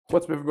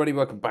What's up everybody,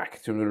 welcome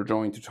back to another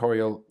drawing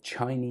tutorial.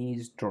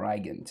 Chinese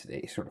dragon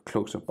today, sort of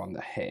close up on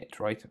the head,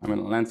 right? I'm in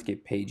a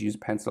landscape page, use a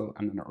pencil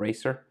and an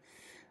eraser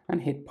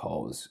and hit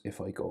pause if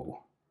I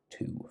go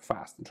too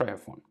fast and try to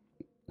have fun.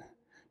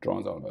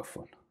 Drawing's all about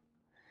fun.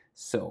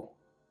 So,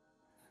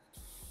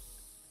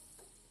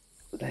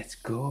 let's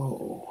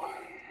go.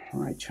 All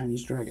right,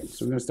 Chinese dragon.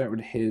 So we're gonna start with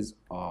his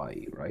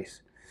eye, right?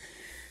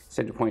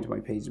 Center point of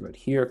my page is about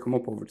here, come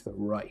up over to the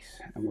right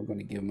and we're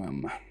gonna give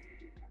him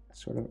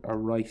sort of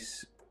a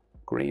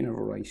grain of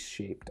a rice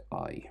shaped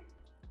eye.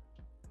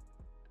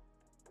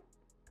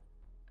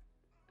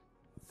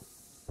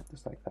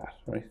 Just like that,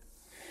 right?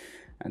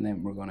 And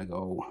then we're going to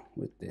go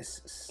with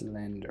this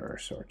slender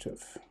sort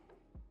of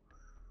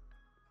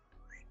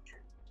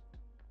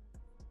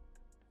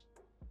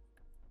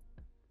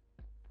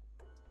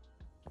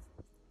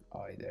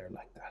eye there,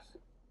 like that.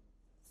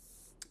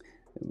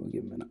 Then we'll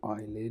give him an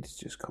eyelid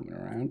just coming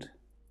around.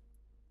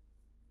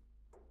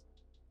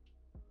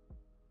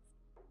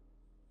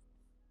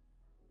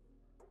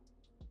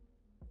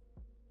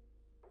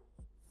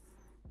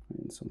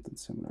 And something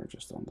similar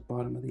just on the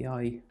bottom of the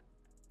eye.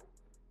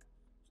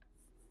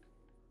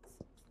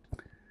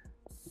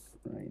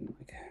 Right,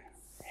 like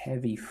a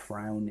heavy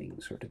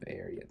frowning sort of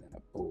area then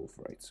above,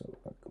 right? So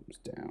that comes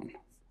down.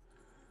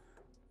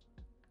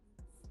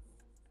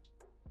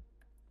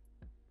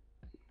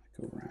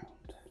 Like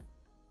around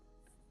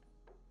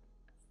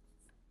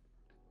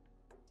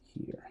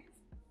here.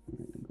 And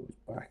then goes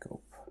back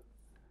up.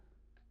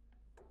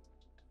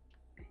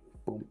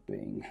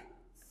 Bumping.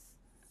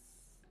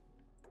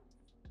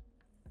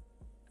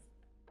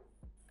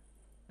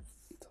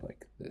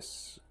 Like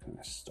this kind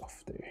of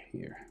stuff there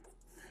here,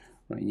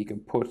 right? You can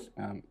put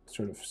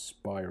sort of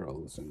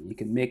spirals, and you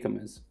can make them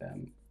as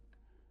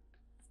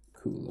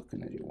cool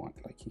looking as you want.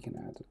 Like you can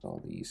add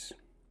all these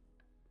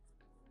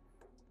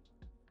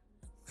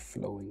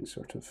flowing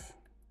sort of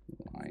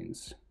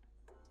lines,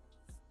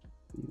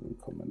 even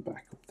coming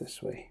back up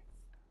this way.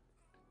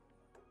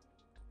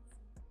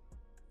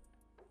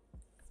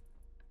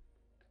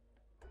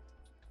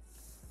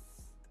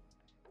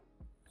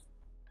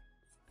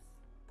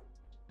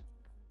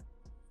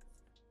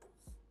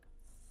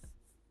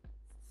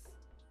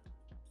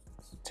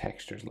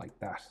 Textures like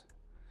that,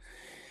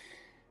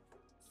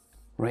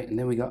 right? And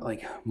then we got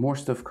like more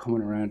stuff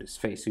coming around his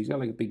face, so he's got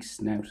like a big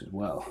snout as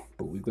well,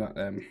 but we've got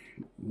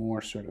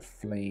more sort of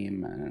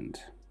flame and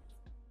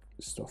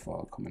stuff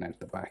all coming out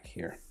the back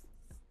here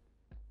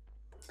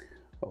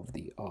of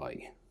the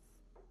eye.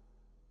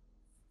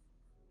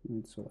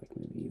 And so like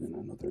maybe even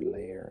another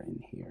layer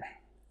in here,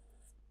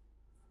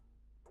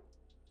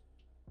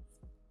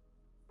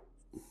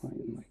 right?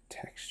 And like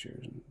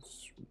textures and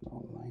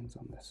all lines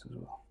on this as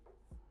well.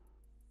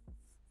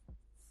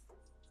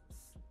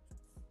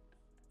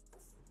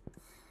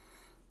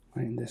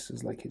 Right, and this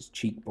is like his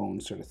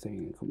cheekbone sort of thing,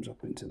 and comes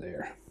up into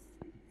there.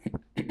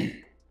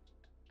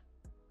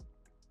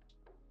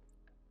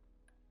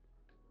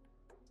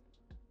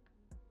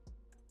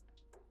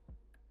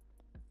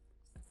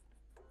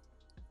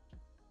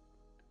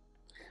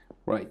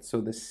 Right,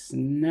 so the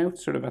snout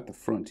sort of at the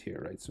front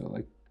here, right? So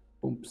like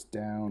bumps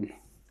down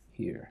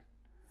here.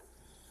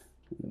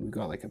 And then we've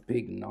got like a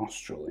big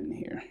nostril in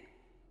here.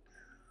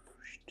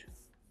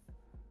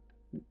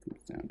 It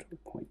comes down to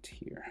a point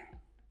here.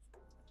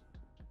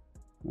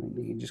 Right,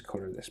 you can just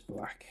color this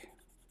black.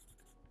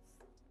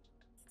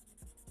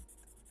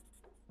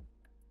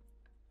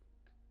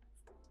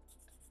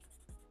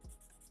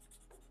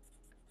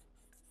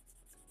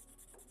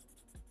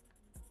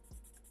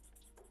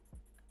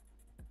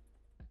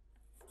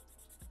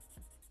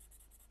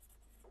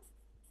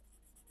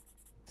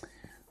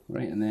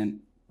 Right, and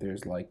then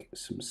there's like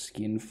some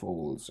skin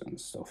folds and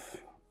stuff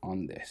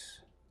on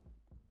this.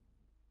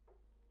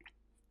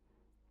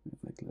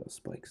 Like little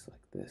spikes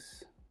like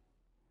this.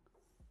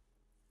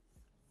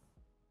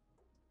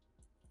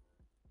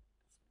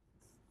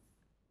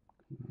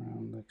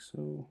 Around like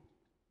so.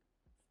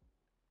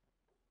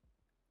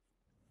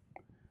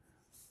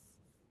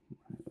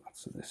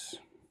 Lots of this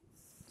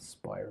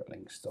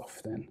spiraling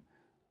stuff then.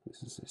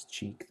 This is his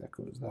cheek that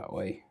goes that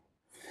way.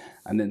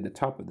 And then the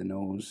top of the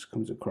nose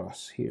comes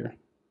across here.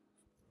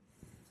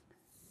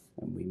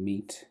 And we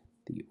meet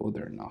the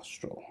other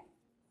nostril.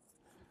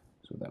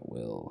 So that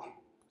will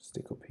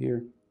stick up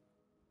here.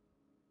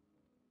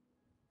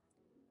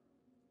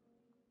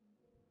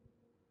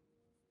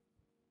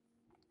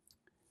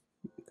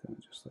 Kind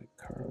of just like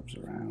curves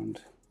around.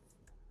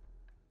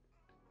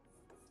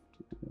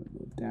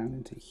 Go down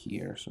into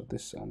here. So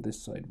this on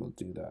this side will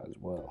do that as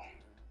well.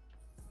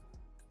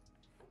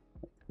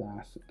 Like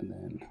that, and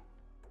then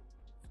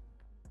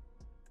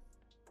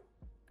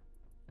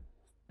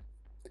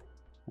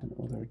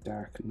another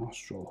dark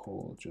nostril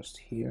hole just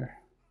here.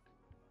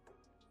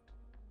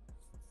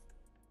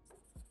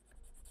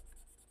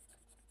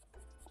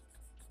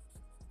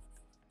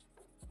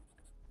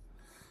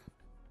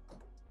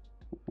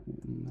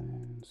 And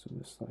then, so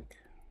this like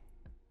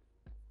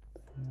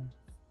there,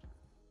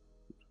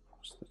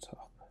 across the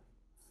top.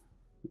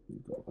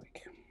 We've got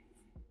like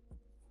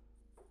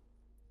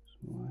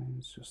some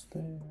lines just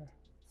across there.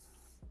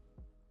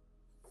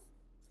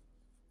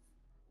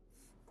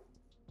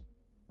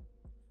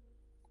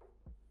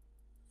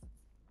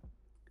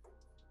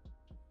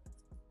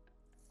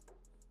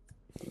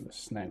 And the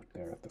snout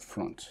there at the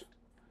front.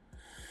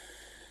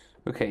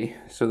 Okay,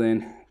 so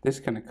then this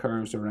kind of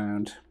curves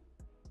around,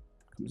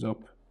 comes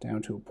up,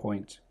 down to a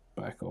point,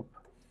 back up,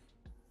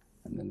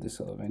 and then this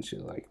will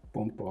eventually like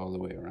bump all the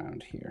way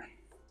around here.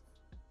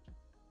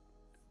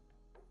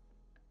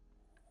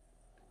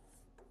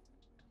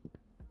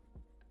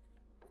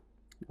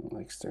 And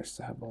like starts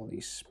to have all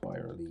these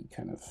spirally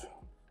kind of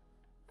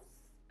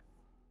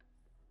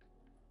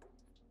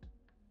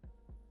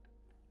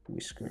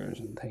whiskers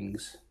and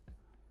things.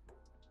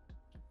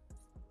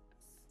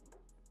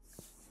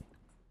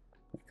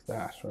 Like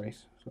that, right?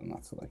 So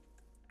lots of like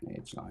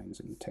edge lines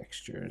and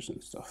textures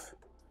and stuff.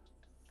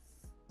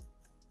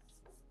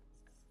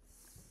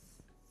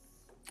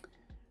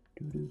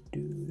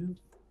 Doo-doo-doo-doo.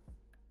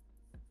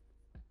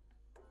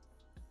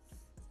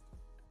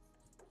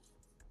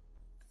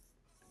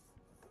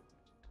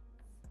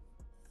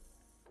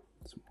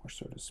 Some more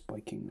sort of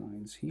spiking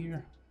lines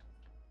here.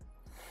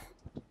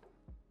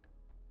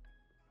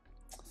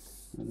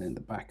 And then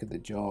the back of the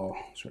jaw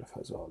sort of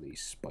has all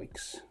these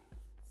spikes.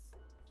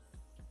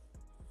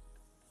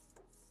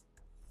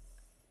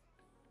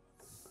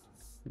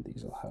 And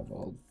these will have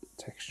all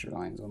texture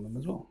lines on them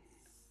as well.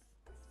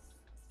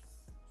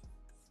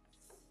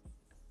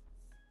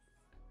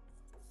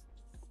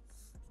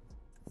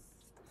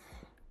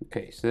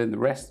 Okay, so then the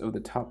rest of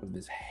the top of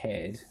his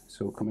head,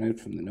 so coming out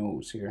from the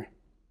nose here.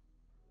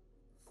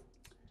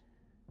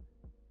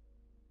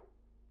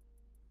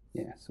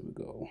 Yeah, so we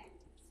go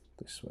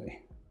this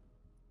way.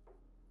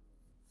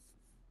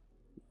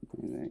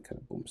 And then it kind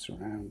of bumps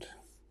around.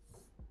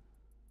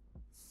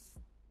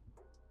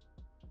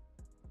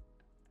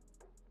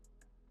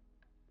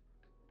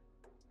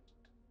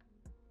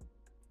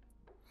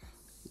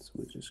 So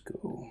we'll just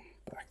go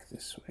back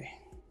this way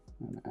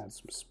and add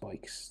some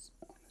spikes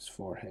on his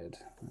forehead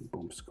and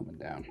bumps coming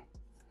down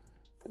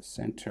the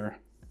center.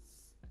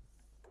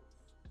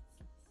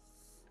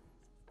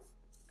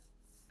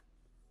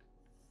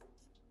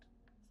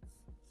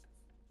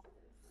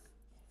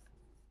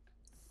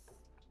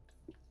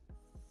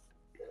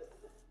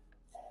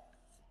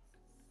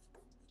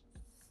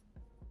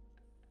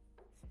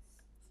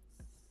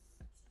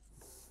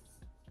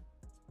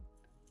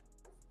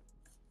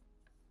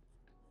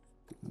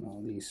 And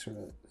all these sort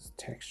of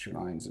texture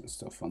lines and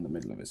stuff on the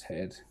middle of his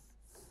head.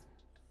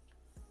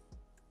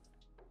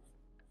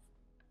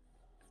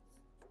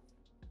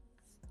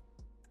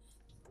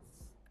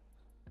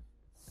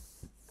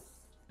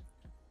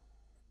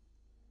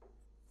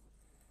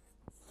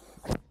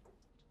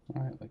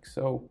 All right, like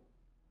so.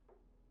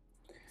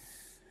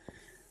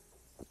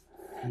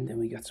 And then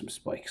we got some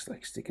spikes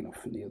like sticking up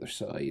from the other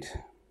side.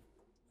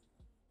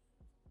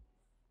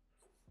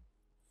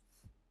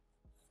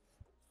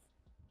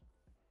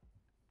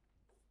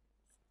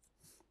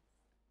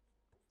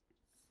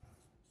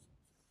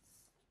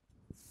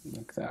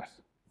 Like that.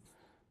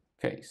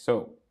 Okay,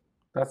 so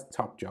that's the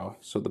top jaw.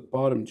 So the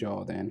bottom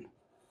jaw then,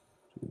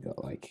 we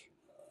got like,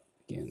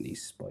 again,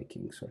 these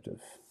spiking sort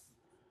of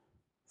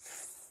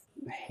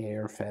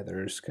hair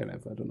feathers, kind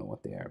of, I don't know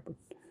what they are, but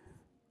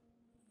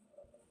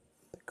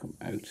they come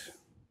out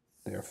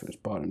there for his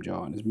bottom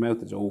jaw, and his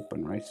mouth is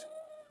open, right? So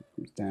it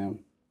comes down,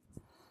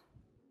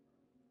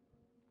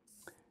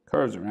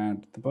 curves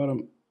around at the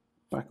bottom,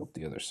 back up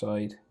the other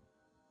side.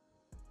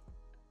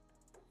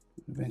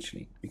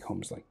 Eventually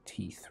becomes like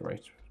teeth,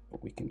 right?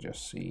 But we can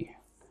just see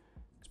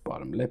his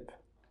bottom lip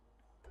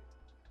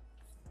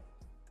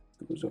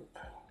goes up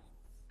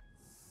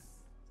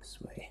this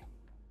way.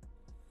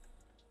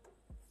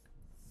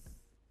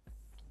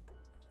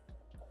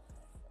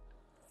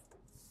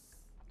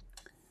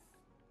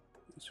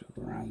 So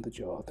around the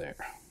jaw there,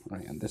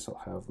 right? And this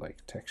will have like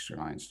texture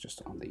lines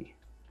just on the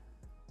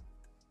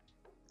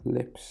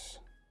lips,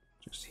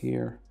 just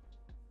here.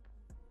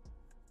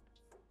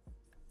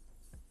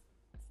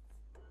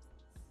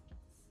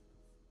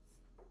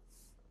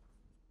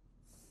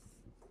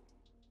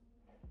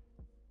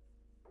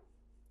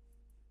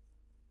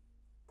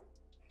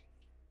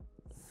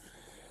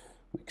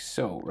 Like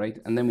so, right?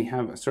 And then we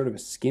have a sort of a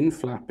skin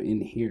flap in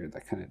here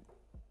that kind of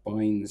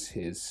binds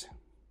his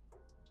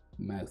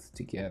mouth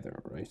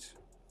together, right?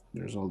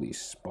 There's all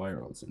these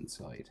spirals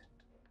inside.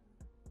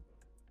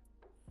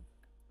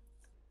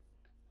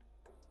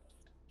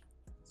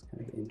 It's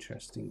kind of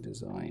interesting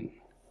design.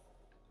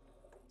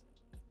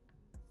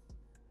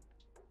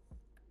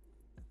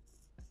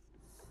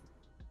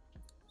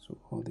 So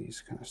all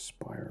these kind of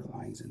spiral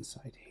lines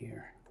inside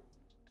here.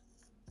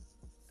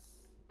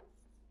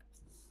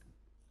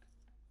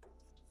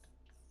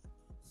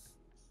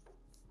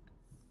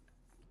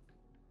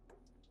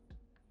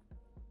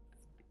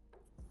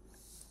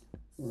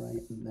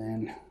 Right, and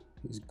then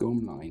his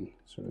gum line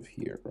sort of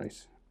here, right?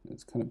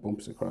 It's kind of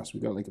bumps across. We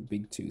got like a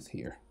big tooth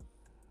here.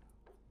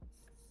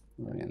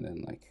 Right, and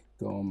then like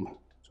gum.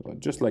 So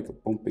just like a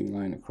bumping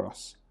line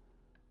across.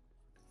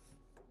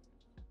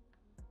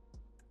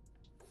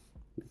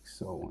 Like like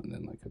so, and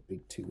then like a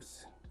big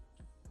tooth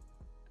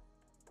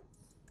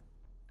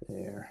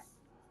there,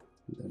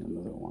 and then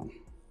another one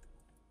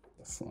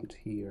the front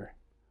here.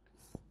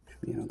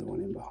 Should be another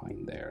one in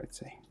behind there, I'd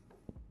say.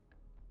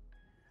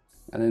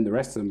 And then the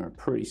rest of them are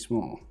pretty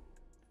small.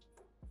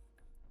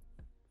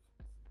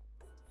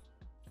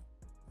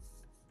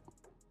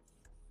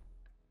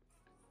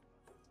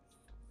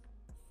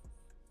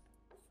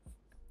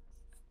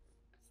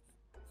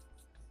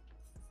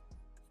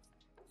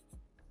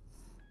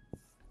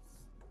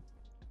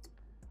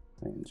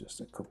 And just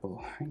a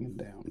couple hanging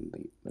down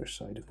the other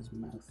side of his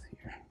mouth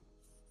here.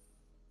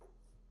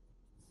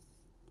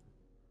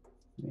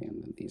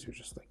 And then these are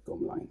just like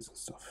gum lines and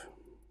stuff.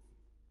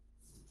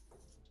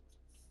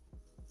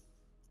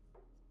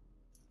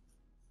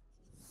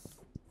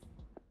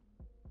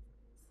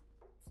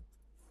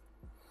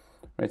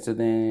 Right, so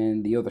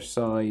then the other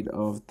side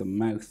of the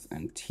mouth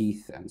and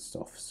teeth and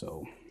stuff.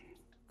 So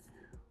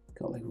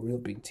got like real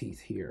big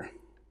teeth here.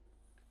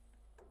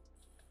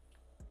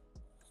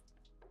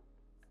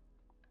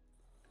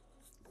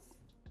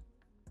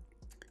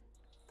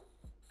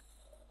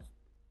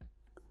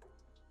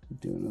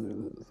 Do another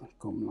little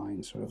gum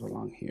line sort of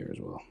along here as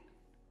well.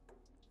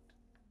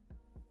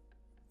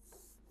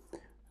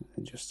 And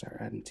then just start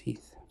adding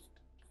teeth.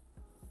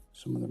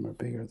 Some of them are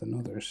bigger than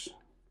others.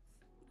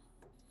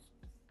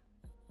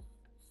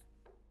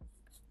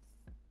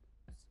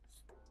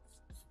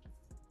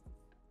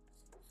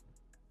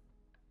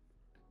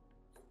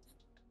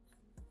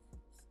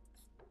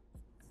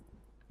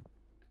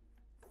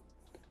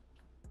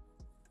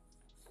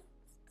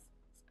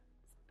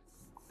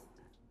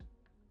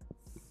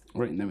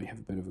 Right, and then we have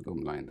a bit of a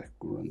gum line that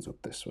runs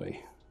up this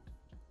way.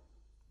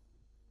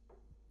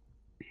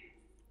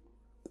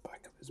 The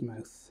back of his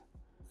mouth.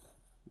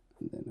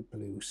 And then a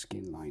blue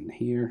skin line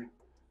here.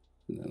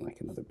 And then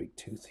like another big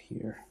tooth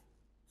here.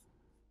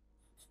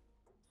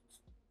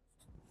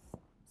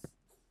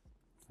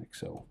 Like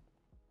so.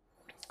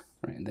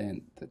 Right, and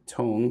then the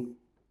tongue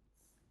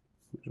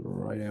is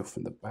right out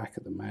from the back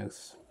of the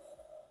mouth.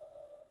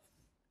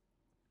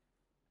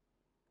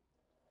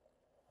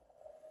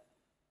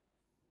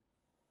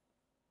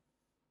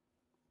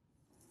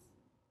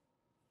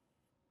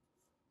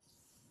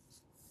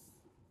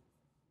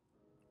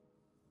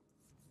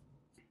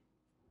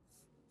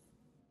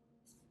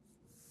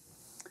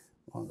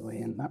 All the way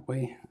in that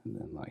way, and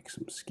then like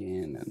some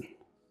skin and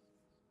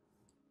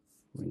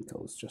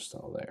wrinkles just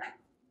all there.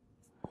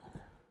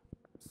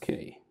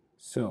 Okay,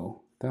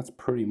 so that's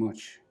pretty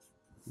much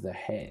the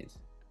head.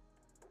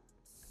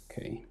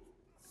 Okay,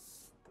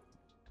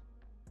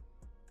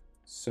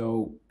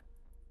 so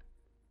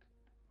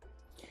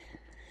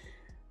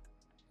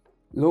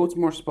loads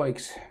more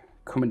spikes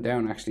coming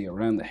down actually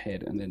around the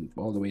head and then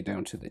all the way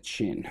down to the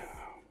chin.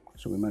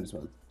 So we might as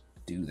well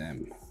do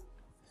them.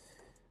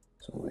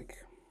 So like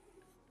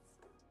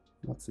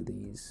lots of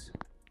these.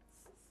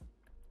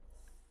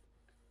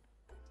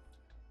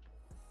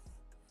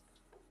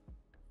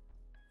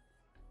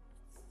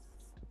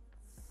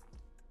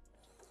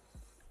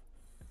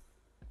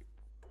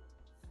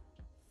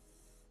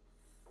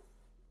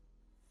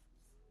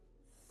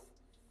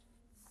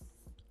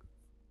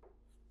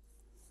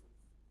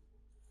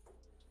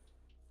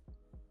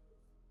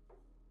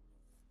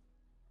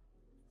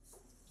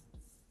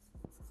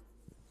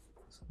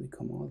 So they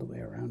come all the way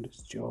around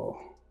his jaw.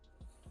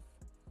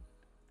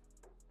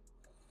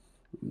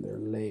 And they're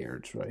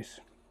layered, right?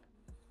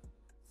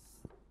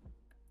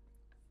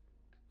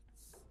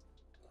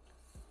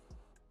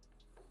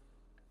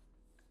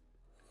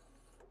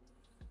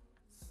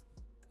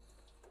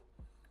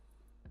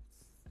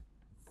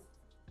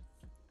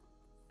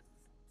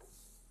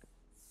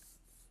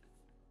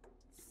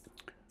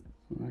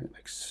 Right,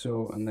 like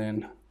so, and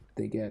then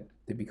they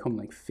become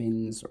like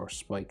fins or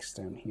spikes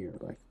down here,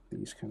 like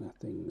these kind of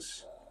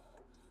things.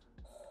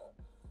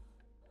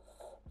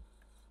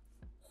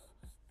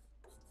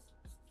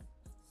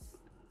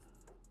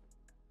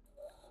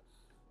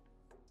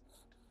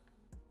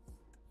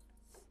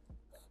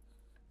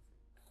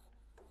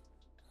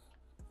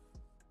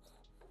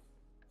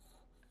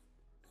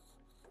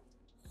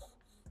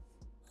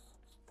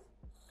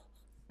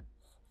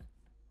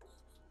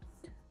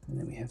 And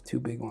then we have two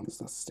big ones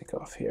that stick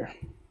off here.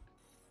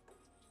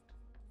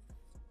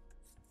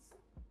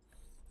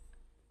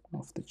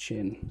 Off the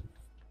chin.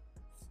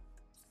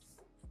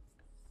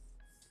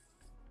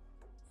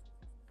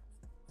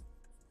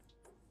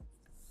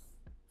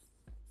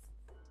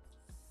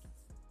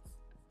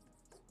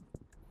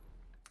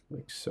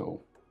 Like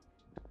so.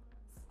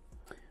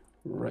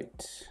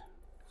 Right.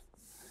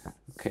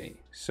 Okay,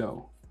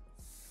 so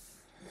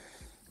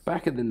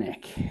back of the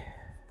neck.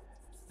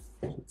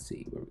 Let's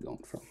see where we're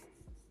going from.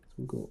 So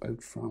we'll go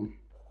out from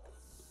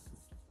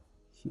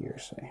here,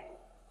 say.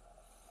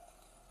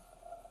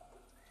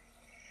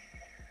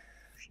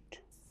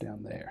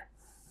 Down there.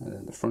 And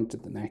then the front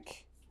of the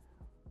neck.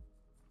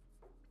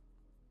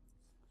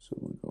 So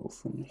we'll go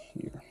from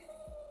here.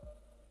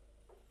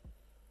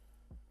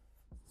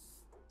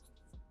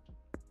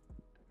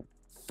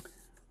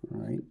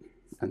 Right.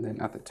 And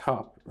then at the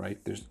top,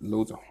 right, there's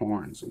loads of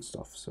horns and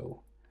stuff.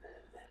 So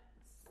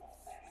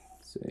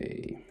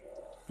say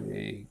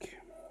big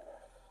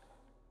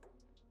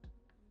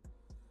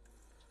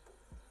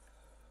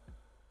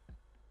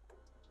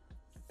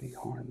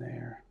horn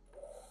there.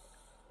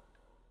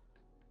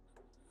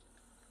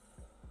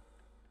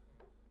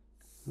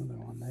 Another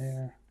one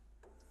there.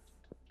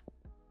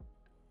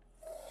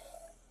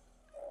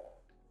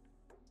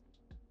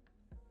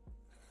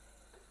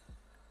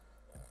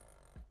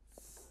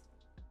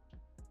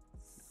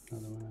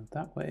 Another one out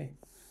that way.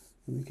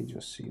 And we can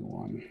just see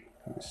one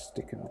kind of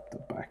sticking up the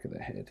back of the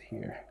head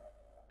here.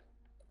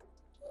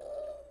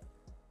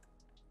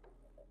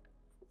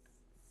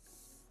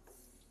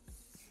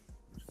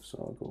 Just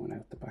all going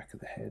out the back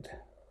of the head.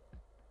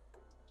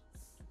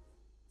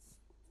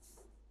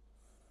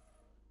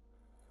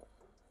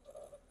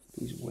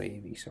 These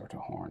wavy sort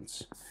of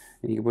horns.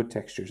 And you can put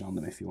textures on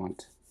them if you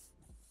want.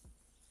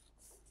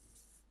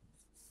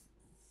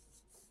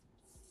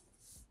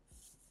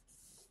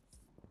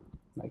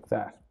 Like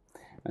that.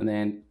 And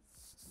then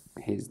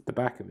the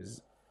back of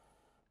his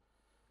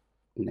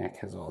neck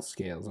has all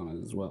scales on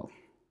it as well.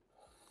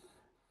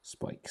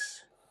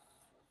 Spikes.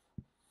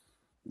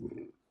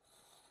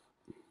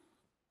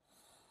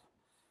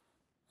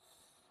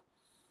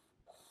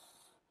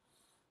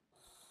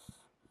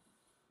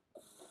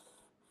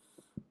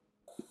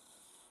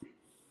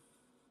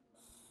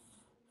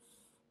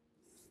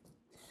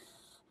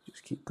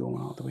 Just keep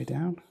going all the way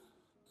down.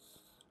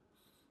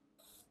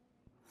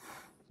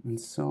 And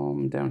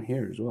some down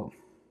here as well.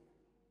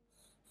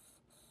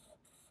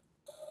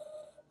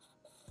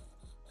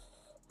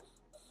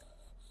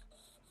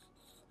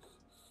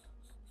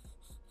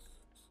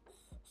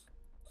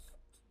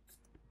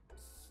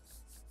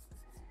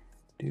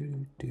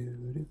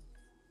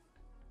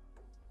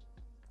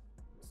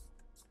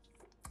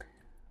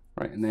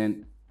 Right, and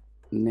then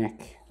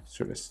neck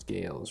sort of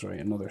scales, right?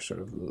 Another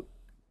sort of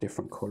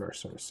different color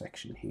sort of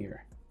section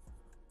here.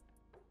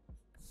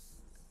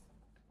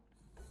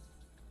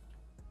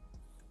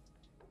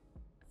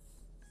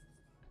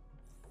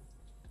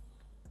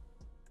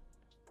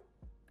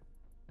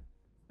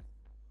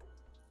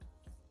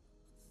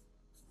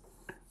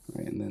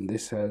 Right, and then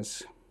this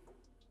has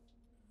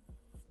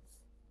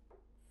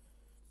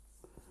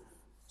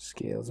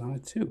scales on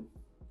it too.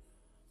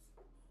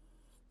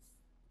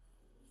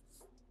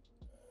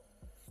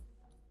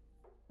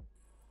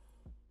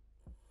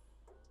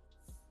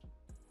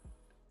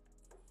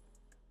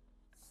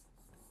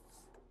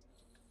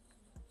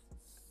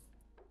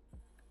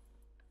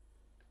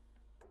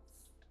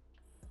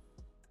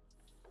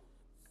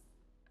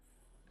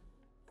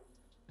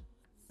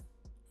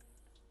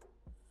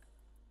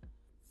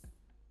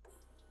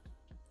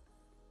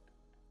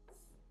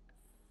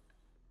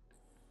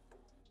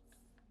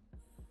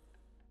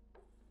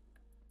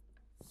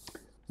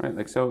 Right,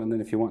 like so, and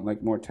then if you want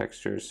like more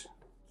textures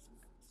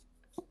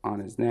on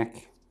his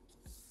neck,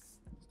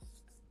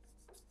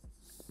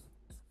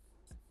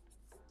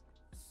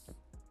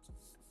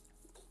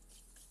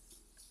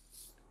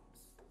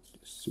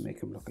 just to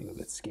make him look a little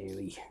bit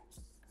scaly,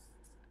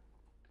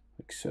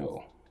 like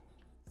so.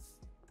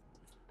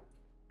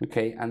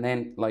 Okay, and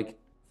then like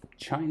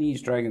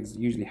Chinese dragons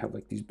usually have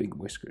like these big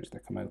whiskers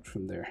that come out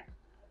from their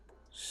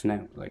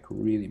snout, like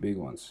really big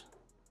ones.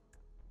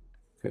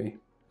 Okay.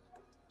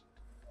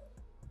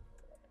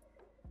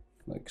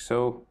 Like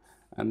so,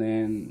 and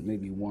then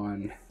maybe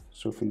one,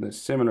 so from the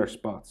similar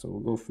spot, so we'll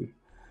go from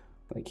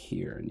like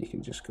here, and you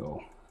can just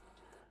go,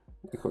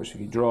 of course if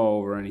you draw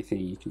over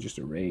anything you can just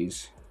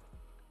erase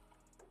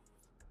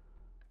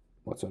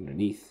what's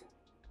underneath.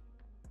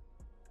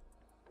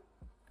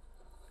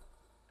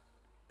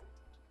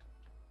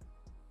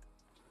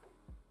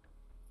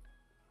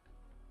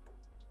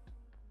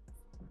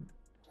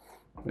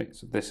 Right,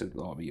 so this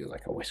will all be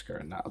like a whisker,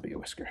 and that'll be a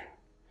whisker.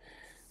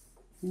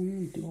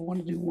 Do I want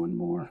to do one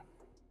more?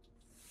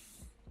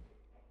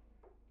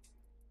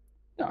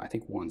 No, I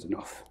think one's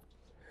enough.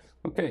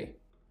 Okay,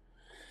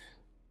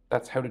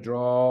 that's how to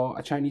draw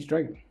a Chinese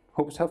dragon.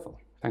 Hope it's helpful.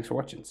 Thanks for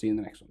watching. See you in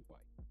the next one. Bye.